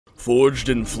Forged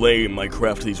in flame, I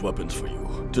craft these weapons for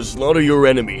you, to slaughter your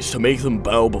enemies, to make them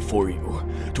bow before you,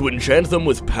 to enchant them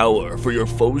with power for your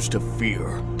foes to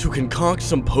fear, to concoct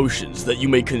some potions that you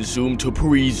may consume to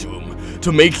presume,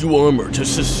 to make you armor to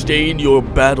sustain your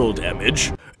battle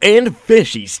damage, and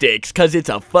fishy sticks, cause it's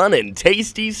a fun and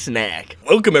tasty snack.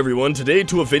 Welcome everyone, today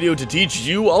to a video to teach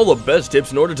you all the best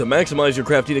tips in order to maximize your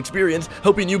crafting experience,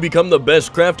 helping you become the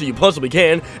best crafter you possibly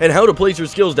can, and how to place your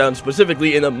skills down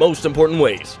specifically in the most important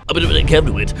ways. A bit of a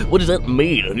Kevduit, what does that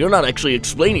mean? You're not actually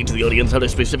explaining to the audience how to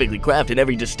specifically craft in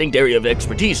every distinct area of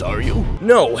expertise, are you?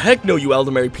 No, heck no, you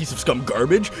aldermary piece of scum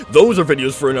garbage. Those are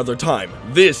videos for another time.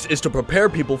 This is to prepare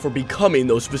people for becoming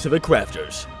those specific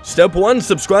crafters. Step 1,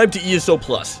 subscribe to ESO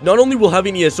Plus. Not only will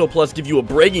having ESO Plus give you a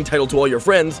bragging title to all your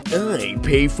friends, I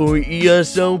pay for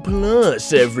ESO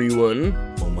Plus, everyone.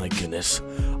 Oh my goodness.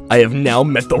 I have now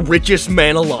met the richest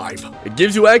man alive. It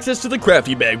gives you access to the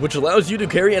crafting bag, which allows you to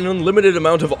carry an unlimited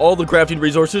amount of all the crafting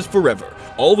resources forever.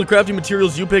 All the crafting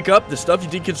materials you pick up, the stuff you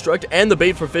deconstruct, and the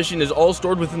bait for fishing is all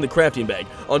stored within the crafting bag.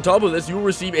 On top of this, you will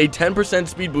receive a 10%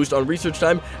 speed boost on research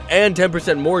time and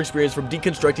 10% more experience from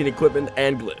deconstructing equipment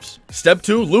and glyphs. Step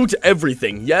 2, loot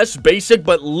everything. Yes, basic,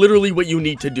 but literally what you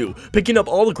need to do. Picking up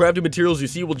all the crafting materials you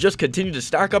see will just continue to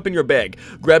stack up in your bag.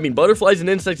 Grabbing butterflies and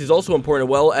insects is also important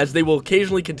as well, as they will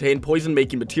occasionally contain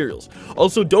poison-making materials.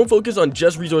 Also, don't focus on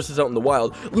just resources out in the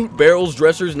wild. Loot barrels,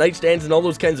 dressers, nightstands, and all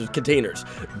those kinds of containers.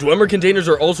 Dwemer containers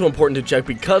are also important to check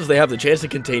because they have the chance to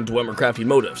contain Dwemer crafting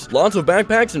motifs. Lots of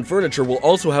backpacks and furniture will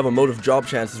also have a motive drop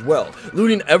chance as well.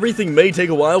 Looting everything may take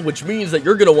a while, which means that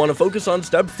you're going to want to focus on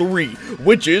step 3,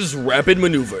 which is rapid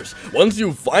maneuvers. Once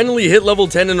you finally hit level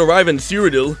 10 and arrive in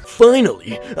Cyrodiil,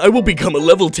 finally, I will become a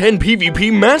level 10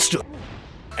 PvP master.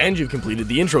 And you've completed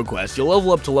the intro quest, you'll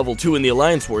level up to level 2 in the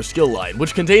Alliance War skill line,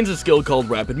 which contains a skill called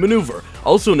Rapid Maneuver,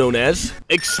 also known as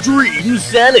Extreme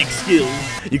Sonic Skills.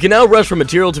 You can now rush from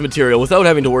material to material without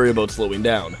having to worry about slowing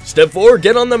down. Step 4,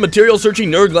 get on the material searching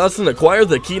nerd glass and acquire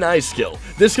the Keen Eyes skill.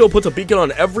 This skill puts a beacon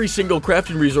on every single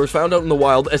crafting resource found out in the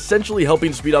wild, essentially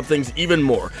helping speed up things even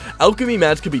more. Alchemy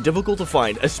mats can be difficult to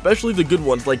find, especially the good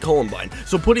ones like Columbine,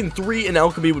 so putting 3 in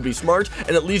alchemy would be smart,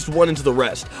 and at least 1 into the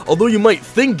rest. Although you might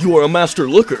think you are a master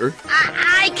looker,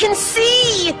 I can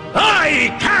see!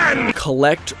 I can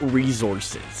collect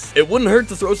resources. It wouldn't hurt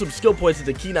to throw some skill points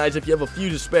into Keen Eyes if you have a few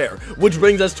to spare, which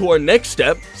brings us to our next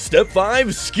step, step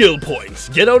 5, skill points.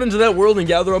 Get out into that world and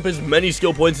gather up as many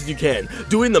skill points as you can.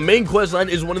 Doing the main quest line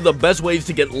is one of the best ways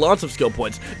to get lots of skill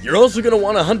points. You're also going to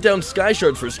want to hunt down sky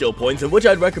shards for skill points, in which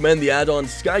I'd recommend the add-on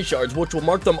sky shards, which will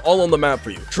mark them all on the map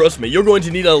for you. Trust me, you're going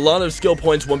to need a lot of skill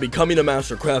points when becoming a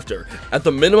master crafter. At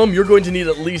the minimum, you're going to need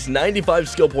at least 95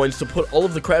 skill points to put all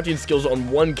of the crafting skills on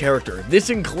one character. This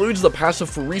includes the passive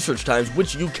for research times,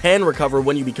 which you can recover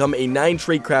when you become a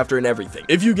 9-trait crafter and everything.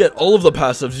 If you get all of the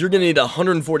passives, you're going to need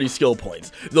 140 skill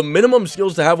points. The minimum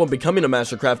skills to have when becoming a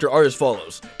master crafter are as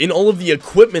follows. In all of the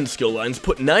equipment skill lines,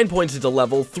 put 9 points into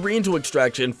level, 3 into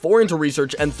extraction, 4 into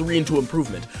research, and 3 into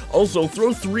improvement. Also,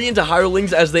 throw 3 into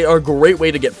hirelings, as they are a great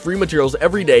way to get free materials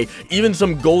every day, even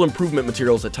some gold improvement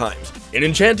materials at times. In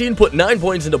enchanting, put 9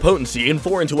 points into potency and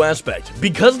 4 into aspect.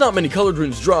 Because not many colored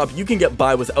runes drop, you can get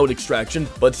by without extraction,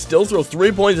 but still throw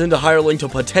 3 points into hireling to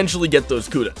potentially get those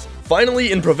kudos.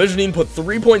 Finally, in provisioning, put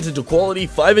 3 points into quality,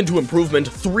 5 into improvement,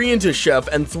 3 into chef,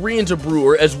 and 3 into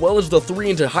brewer, as well as the 3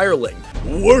 into hireling.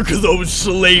 Work those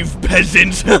slave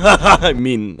peasants! I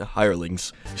mean,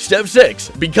 hirelings. Step 6.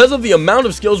 Because of the amount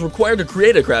of skills required to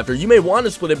create a crafter, you may want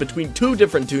to split it between 2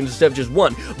 different tunes instead of just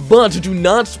 1, but do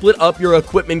not split up your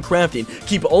equipment crafting.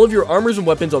 Keep all of your armors and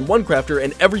weapons on one crafter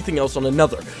and everything else on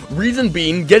another. Reason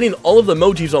being, getting all of the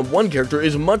motifs on one character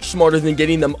is much smarter than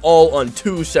getting them all on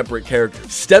 2 separate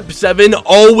characters. Step 7.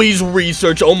 Always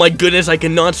research. Oh my goodness, I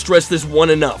cannot stress this one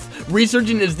enough.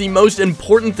 Researching is the most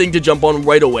important thing to jump on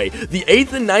right away. The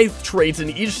 8th and 9th traits in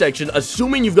each section,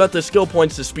 assuming you've got the skill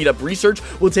points to speed up research,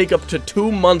 will take up to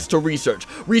 2 months to research.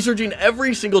 Researching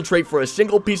every single trait for a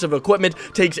single piece of equipment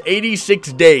takes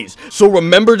 86 days. So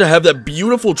remember to have that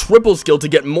beautiful triple skill to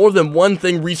get more than one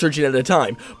thing researching at a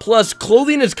time. Plus,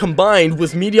 clothing is combined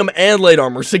with medium and light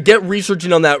armor, so get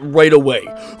researching on that right away.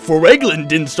 Fregland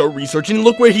didn't start researching,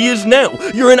 look where he is now.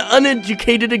 You're an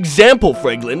uneducated example,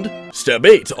 Fregland. Step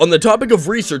 8. On the topic of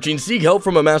researching, seek help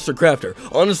from a master crafter.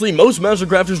 Honestly, most master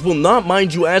crafters will not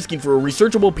mind you asking for a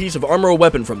researchable piece of armor or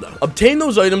weapon from them. Obtain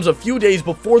those items a few days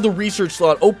before the research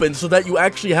slot opens so that you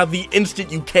actually have the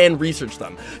instant you can research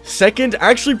them. Second,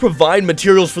 actually provide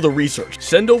materials for the research.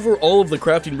 Send over all of the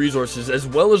crafting resources as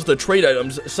well as the trade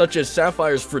items such as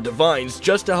sapphires for divines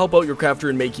just to help out your crafter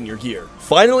in making your gear.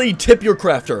 Finally, tip your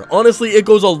crafter. Honestly, it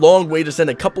goes a long way to send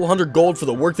a couple hundred gold for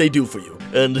the work they do for you.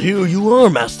 And here you are,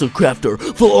 Master Crafter.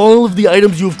 For all of the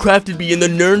items you have crafted me in the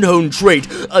Nernhone trait,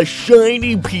 a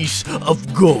shiny piece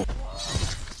of gold.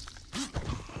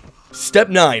 Step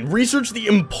 9. Research the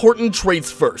important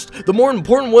traits first. The more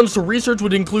important ones to research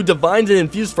would include divines and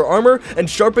infused for armor, and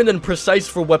sharpened and precise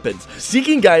for weapons.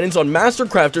 Seeking guidance on Master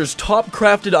Crafters' top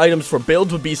crafted items for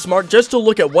builds would be smart just to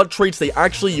look at what traits they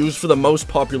actually use for the most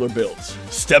popular builds.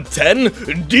 Step 10.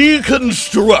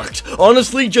 Deconstruct.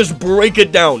 Honestly, just break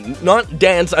it down. Not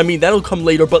dance, I mean that'll come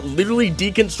later, but literally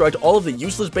deconstruct all of the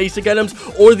useless basic items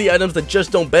or the items that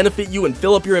just don't benefit you and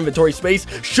fill up your inventory space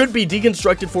should be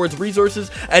deconstructed for its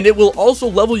resources, and it will also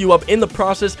level you up in the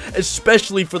process,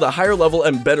 especially for the higher level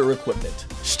and better equipment.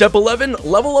 Step 11.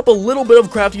 Level up a little bit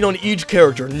of crafting on each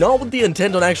character, not with the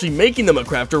intent on actually making them a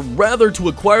crafter, rather to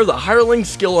acquire the hireling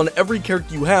skill on every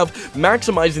character you have,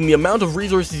 maximizing the amount of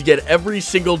resources you get every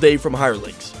single day from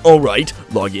hirelings. Alright,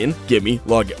 log in, give me,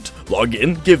 log out. Log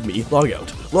in, give me, log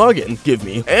out. Log in, give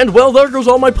me, and well, there goes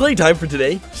all my playtime for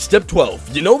today. Step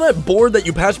 12. You know that board that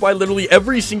you pass by literally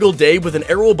every single day with an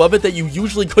arrow above it that you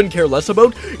usually couldn't care less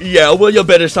about? Yeah, well, you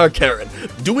better start caring.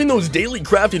 Doing those daily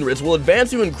crafting writs will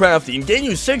advance you in crafting, gain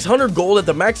you 600 gold at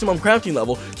the maximum crafting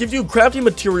level, gives you crafting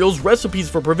materials, recipes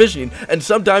for provisioning, and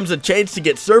sometimes a chance to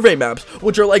get survey maps,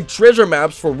 which are like treasure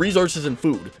maps for resources and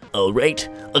food. Alright,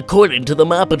 according to the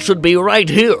map it should be right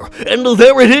here, and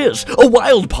there it is, a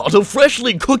wild pot of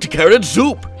freshly cooked carrot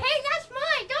soup. Hey, that's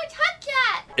mine! Don't touch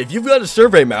that! If you've got a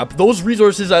survey map, those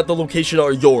resources at the location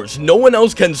are yours. No one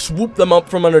else can swoop them up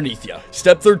from underneath you.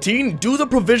 Step 13, do the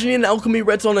provisioning and alchemy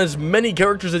writs on as many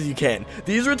characters as you can.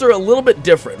 These writs are a little bit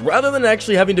different. Rather than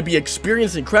actually having to be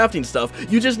experienced in crafting stuff,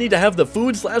 you just need to have the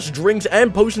food / drinks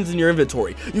and potions in your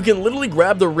inventory. You can literally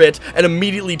grab the writ and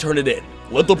immediately turn it in.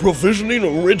 Let the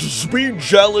provisioning writ speed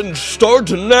challenge start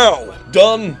now.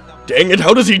 Done. Dang it,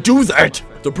 how does he do that?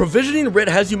 The provisioning writ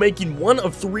has you making one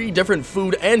of 3 different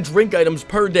food and drink items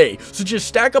per day, so just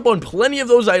stack up on plenty of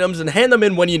those items and hand them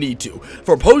in when you need to.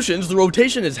 For potions, the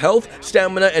rotation is health,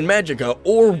 stamina, and magicka,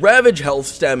 or ravage health,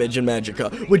 stamina, and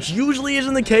magicka, which usually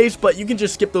isn't the case, but you can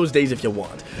just skip those days if you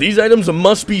want. These items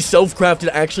must be self-crafted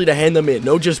actually to hand them in,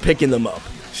 no just picking them up.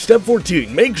 Step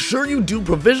 14. Make sure you do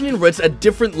provisioning writs at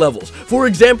different levels. For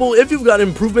example, if you've got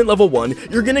improvement level 1,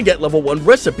 you're gonna get level 1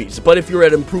 recipes, but if you're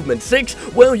at improvement 6,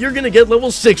 well, you're gonna get level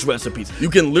 6 recipes. You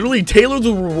can literally tailor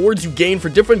the rewards you gain for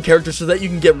different characters so that you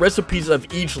can get recipes of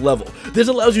each level. This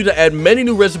allows you to add many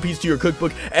new recipes to your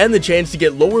cookbook and the chance to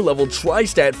get lower level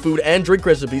tri-stat food and drink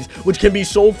recipes, which can be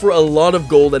sold for a lot of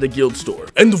gold at a guild store.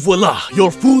 And voila,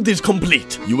 your food is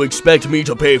complete. You expect me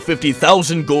to pay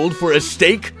 50,000 gold for a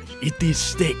steak? It is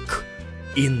steak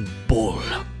in bowl.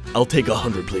 I'll take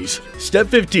 100, please. Step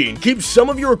 15. Keep some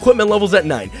of your equipment levels at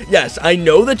 9. Yes, I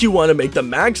know that you want to make the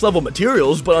max level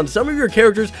materials, but on some of your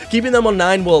characters, keeping them on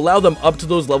 9 will allow them up to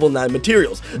those level 9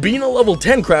 materials. Being a level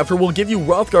 10 crafter will give you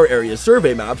Hrothgar area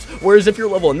survey maps, whereas if you're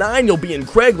level 9, you'll be in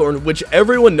Craglorn, which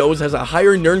everyone knows has a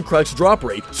higher Nirncrux drop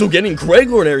rate. So getting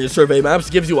Craglorn area survey maps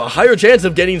gives you a higher chance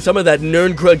of getting some of that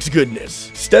Nirncrux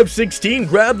goodness. Step 16.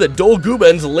 Grab the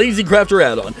Dolguben's Lazy Crafter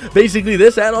add-on. Basically,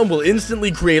 this add-on will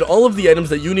instantly create all of the items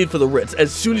that you need for the writs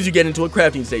as soon as you get into a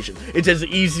crafting station. It's as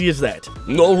easy as that.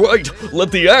 Alright,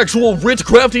 let the actual writ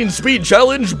crafting speed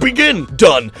challenge begin!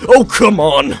 Done! Oh, come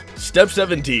on! Step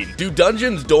 17. Do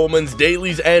dungeons, dolmens,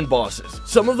 dailies, and bosses.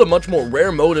 Some of the much more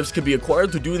rare motives can be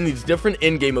acquired through doing these different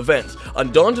in-game events.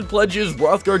 Undaunted Pledges,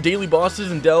 Hrothgar daily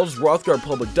bosses and delves, Hrothgar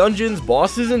public dungeons,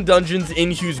 bosses and dungeons in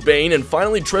Hugh's Bane, and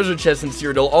finally treasure chests in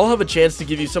Cyrodiil all have a chance to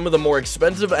give you some of the more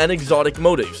expensive and exotic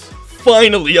motives.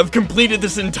 Finally, I've completed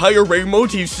this entire rare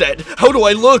motif set. How do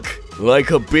I look?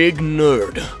 Like a big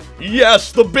nerd.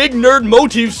 Yes, the big nerd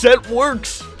motif set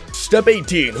works! Step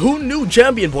 18. Who knew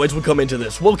champion points would come into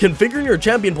this? Well, configuring your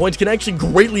champion points can actually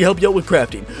greatly help you out with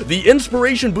crafting. The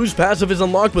Inspiration Boost passive is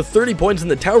unlocked with 30 points in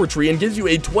the Tower Tree and gives you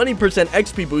a 20%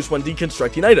 XP boost when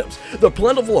deconstructing items. The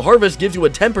Plentiful Harvest gives you a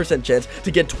 10% chance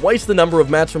to get twice the number of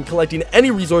mats from collecting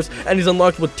any resource and is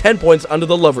unlocked with 10 points under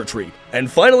the Lover Tree. And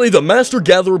finally, the Master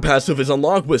Gatherer passive is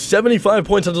unlocked with 75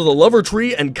 points under the Lover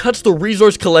Tree and cuts the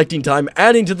resource collecting time,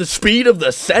 adding to the speed of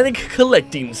the Sonic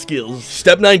collecting skills.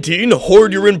 Step 19,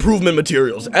 hoard your improvement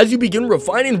materials. As you begin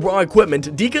refining raw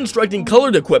equipment, deconstructing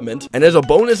colored equipment, and as a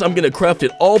bonus, I'm gonna craft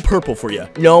it all purple for you.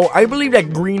 No, I believe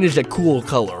that green is a cool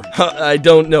color. I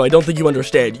don't know, I don't think you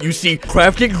understand. You see,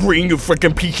 craft it green, you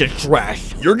freaking piece of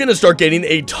trash. You're gonna start getting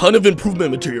a ton of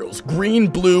improvement materials. Green,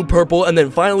 blue, purple, and then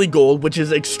finally gold, which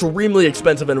is extremely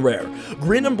expensive and rare.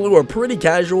 Green and blue are pretty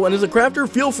casual, and as a crafter,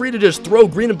 feel free to just throw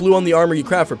green and blue on the armor you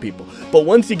craft for people. But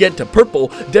once you get to purple,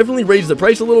 definitely raise the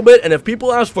price a little bit, and if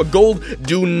people ask for gold,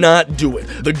 do not do it.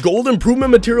 The gold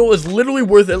improvement material is literally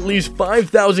worth at least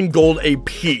 5,000 gold a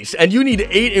piece, and you need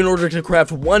 8 in order to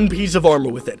craft 1 piece of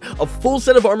armor with it. A full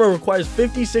set of armor requires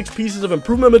 56 pieces of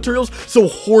improvement materials, so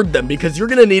hoard them because you're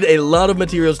gonna need a lot of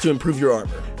materials to improve your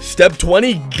armor. Step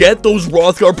 20, get those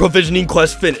Rothgar provisioning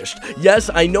quests finished. Yes,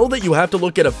 I know that you have to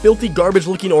look at a filthy,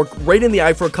 garbage-looking orc right in the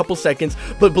eye for a couple seconds,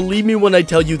 but believe me when I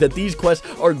tell you that these quests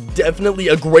are definitely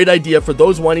a great idea for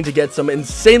those wanting to get some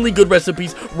insanely good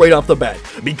recipes right off the bat.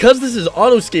 Because this is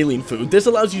auto-scaling food, this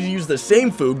allows you to use the same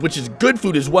food, which is good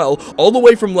food as well, all the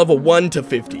way from level 1 to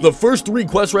 50. The first 3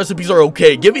 quest recipes are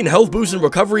okay, giving health boost and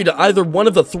recovery to either one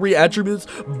of the 3 attributes,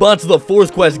 but the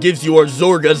 4th quest gives you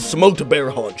Zorga's Smoked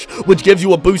Bear Haunch, which gives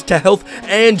you a boost to health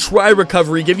and try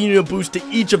recovery, giving you a boost to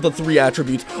each of the 3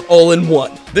 attributes all in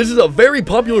one. This is a very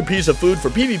popular piece of food for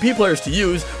PvP players to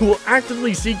use who will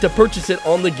actively seek to purchase it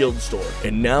on the guild store.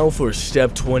 And now for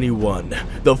step 21,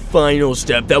 the final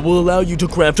step that will allow you to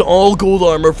craft all gold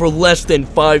armor for less than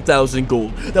 5,000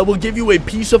 gold. That will give you a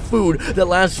piece of food that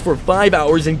lasts for 5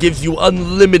 hours and gives you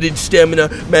unlimited stamina,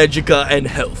 magicka, and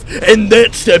health. And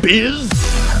that step is...